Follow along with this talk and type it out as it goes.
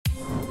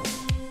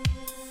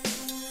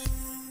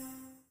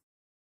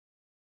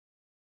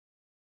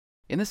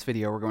In this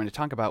video, we're going to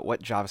talk about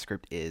what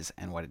JavaScript is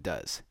and what it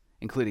does,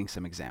 including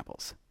some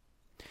examples.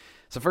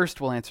 So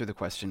first, we'll answer the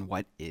question,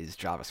 what is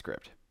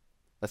JavaScript?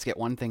 Let's get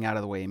one thing out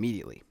of the way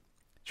immediately.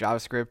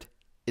 JavaScript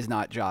is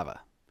not Java.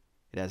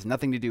 It has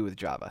nothing to do with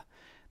Java.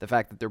 The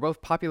fact that they're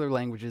both popular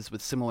languages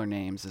with similar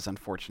names is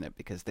unfortunate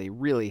because they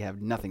really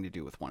have nothing to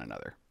do with one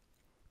another.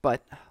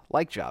 But,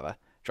 like Java,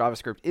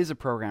 JavaScript is a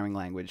programming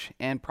language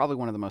and probably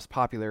one of the most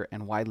popular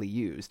and widely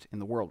used in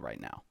the world right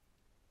now.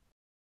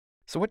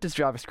 So what does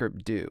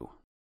JavaScript do?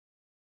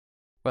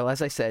 Well,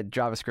 as I said,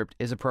 JavaScript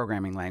is a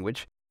programming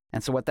language,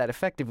 and so what that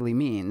effectively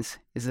means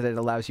is that it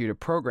allows you to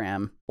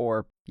program,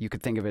 or you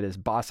could think of it as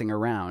bossing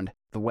around,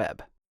 the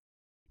web.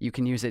 You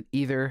can use it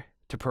either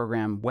to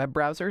program web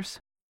browsers,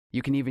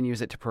 you can even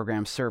use it to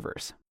program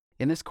servers.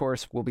 In this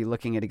course, we'll be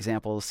looking at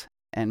examples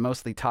and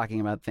mostly talking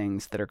about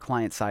things that are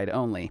client-side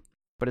only,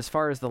 but as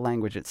far as the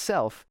language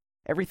itself,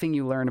 everything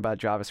you learn about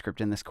JavaScript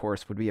in this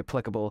course would be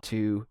applicable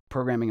to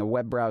programming a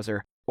web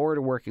browser or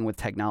to working with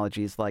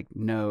technologies like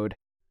Node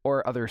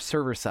or other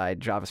server-side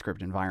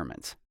JavaScript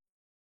environments.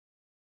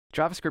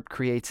 JavaScript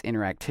creates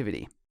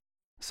interactivity.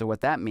 So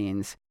what that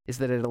means is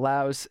that it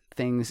allows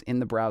things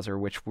in the browser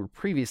which were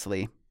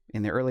previously,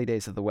 in the early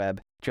days of the web,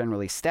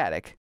 generally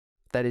static.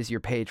 That is, your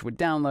page would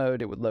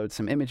download, it would load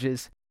some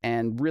images,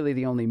 and really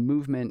the only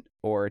movement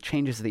or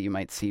changes that you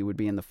might see would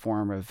be in the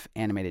form of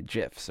animated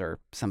GIFs or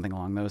something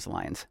along those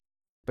lines.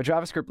 But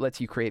JavaScript lets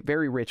you create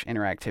very rich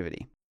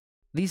interactivity.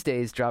 These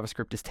days,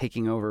 JavaScript is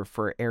taking over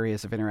for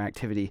areas of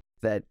interactivity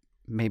that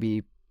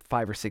maybe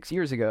 5 or 6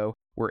 years ago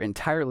were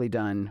entirely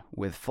done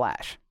with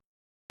Flash.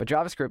 But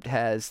JavaScript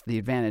has the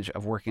advantage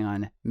of working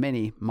on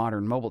many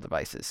modern mobile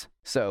devices.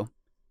 So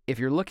if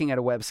you're looking at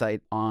a website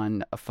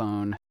on a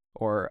phone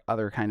or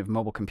other kind of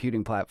mobile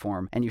computing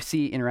platform, and you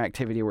see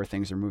interactivity where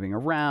things are moving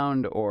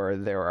around or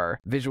there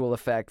are visual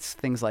effects,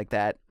 things like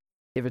that,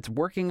 if it's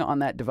working on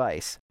that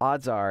device,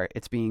 odds are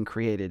it's being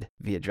created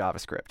via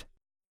JavaScript.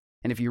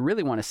 And if you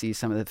really want to see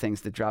some of the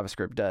things that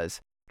JavaScript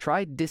does,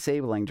 try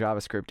disabling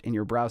JavaScript in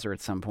your browser at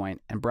some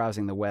point and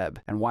browsing the web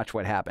and watch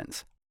what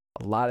happens.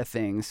 A lot of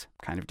things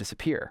kind of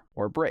disappear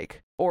or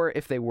break, or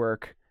if they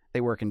work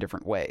in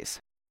different ways.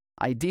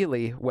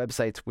 Ideally,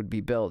 websites would be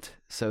built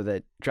so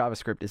that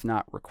JavaScript is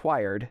not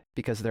required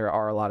because there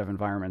are a lot of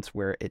environments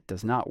where it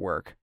does not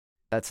work.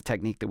 That's a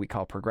technique that we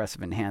call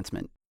progressive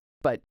enhancement.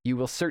 But you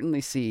will certainly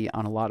see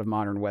on a lot of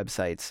modern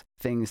websites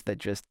things that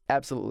just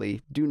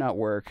absolutely do not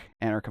work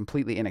and are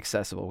completely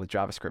inaccessible with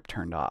JavaScript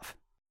turned off.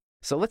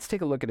 So let's take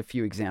a look at a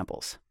few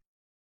examples.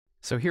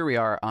 So here we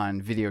are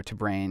on Video to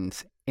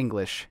Brain's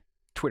English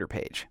Twitter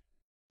page.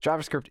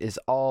 JavaScript is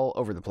all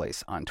over the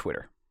place on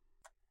Twitter.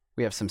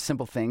 We have some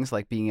simple things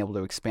like being able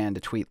to expand a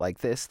tweet like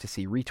this to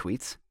see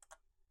retweets.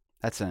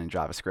 That's done in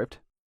JavaScript.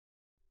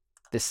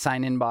 This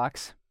sign-in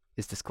box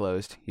is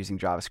disclosed using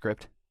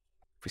JavaScript.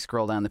 If we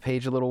scroll down the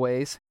page a little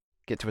ways,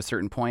 get to a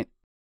certain point,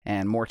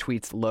 and more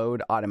tweets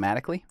load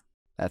automatically,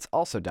 that's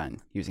also done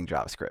using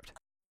JavaScript.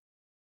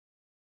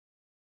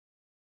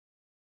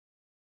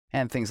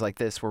 And things like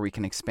this where we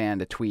can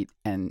expand a tweet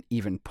and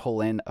even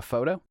pull in a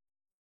photo.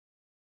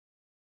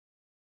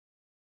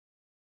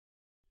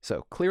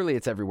 So clearly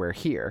it's everywhere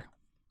here.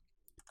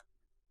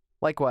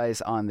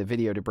 Likewise, on the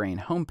Video to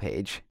Brain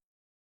homepage,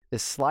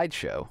 this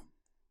slideshow,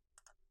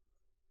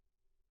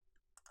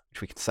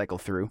 which we can cycle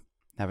through,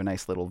 have a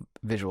nice little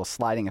visual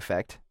sliding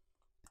effect.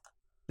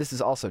 This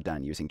is also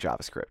done using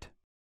JavaScript.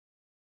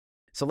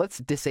 So let's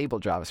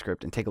disable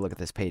JavaScript and take a look at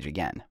this page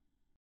again.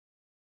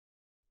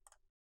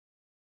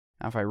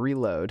 Now if I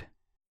reload,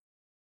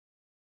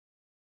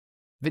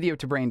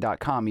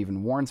 videotobrain.com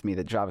even warns me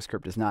that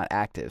JavaScript is not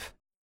active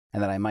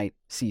and that I might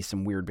see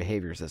some weird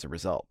behaviors as a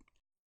result.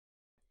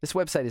 This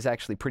website is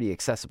actually pretty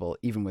accessible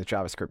even with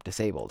JavaScript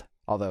disabled,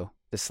 although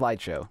this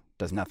slideshow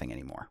does nothing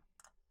anymore.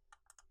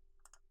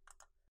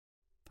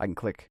 I can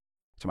click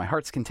to my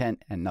heart's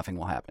content and nothing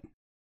will happen.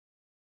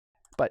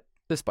 But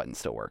this button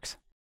still works.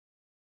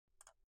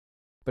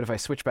 But if I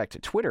switch back to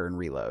Twitter and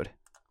reload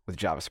with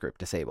JavaScript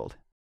disabled,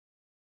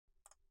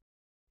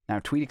 now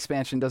tweet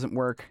expansion doesn't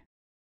work.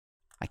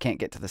 I can't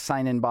get to the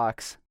sign-in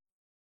box.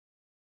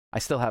 I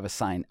still have a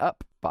sign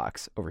up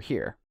box over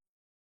here.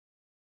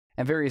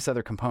 And various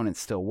other components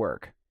still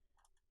work.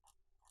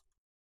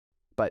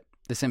 But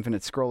this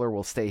infinite scroller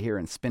will stay here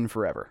and spin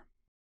forever.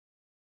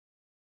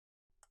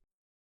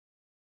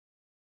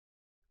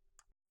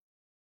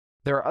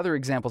 There are other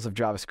examples of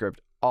JavaScript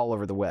all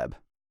over the web.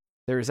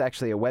 There is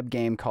actually a web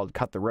game called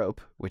Cut the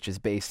Rope, which is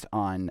based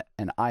on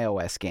an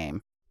iOS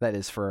game that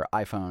is for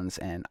iPhones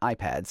and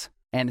iPads.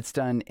 And it's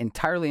done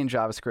entirely in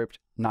JavaScript,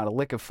 not a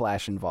lick of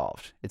Flash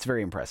involved. It's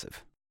very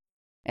impressive.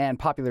 And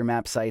popular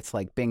map sites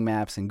like Bing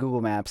Maps and Google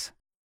Maps,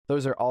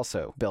 those are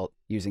also built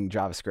using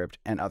JavaScript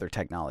and other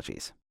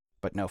technologies,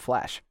 but no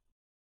Flash.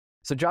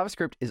 So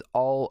JavaScript is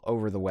all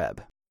over the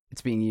web.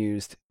 It's being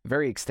used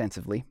very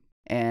extensively,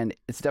 and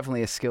it's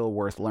definitely a skill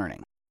worth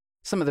learning.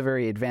 Some of the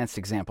very advanced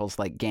examples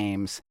like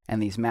games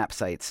and these map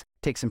sites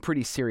take some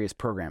pretty serious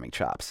programming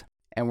chops,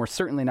 and we're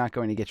certainly not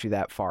going to get you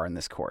that far in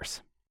this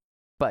course.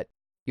 But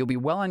You'll be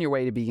well on your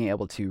way to being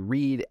able to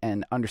read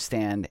and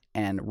understand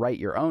and write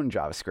your own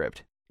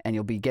JavaScript, and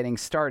you'll be getting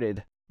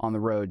started on the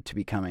road to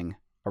becoming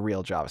a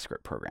real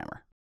JavaScript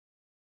programmer.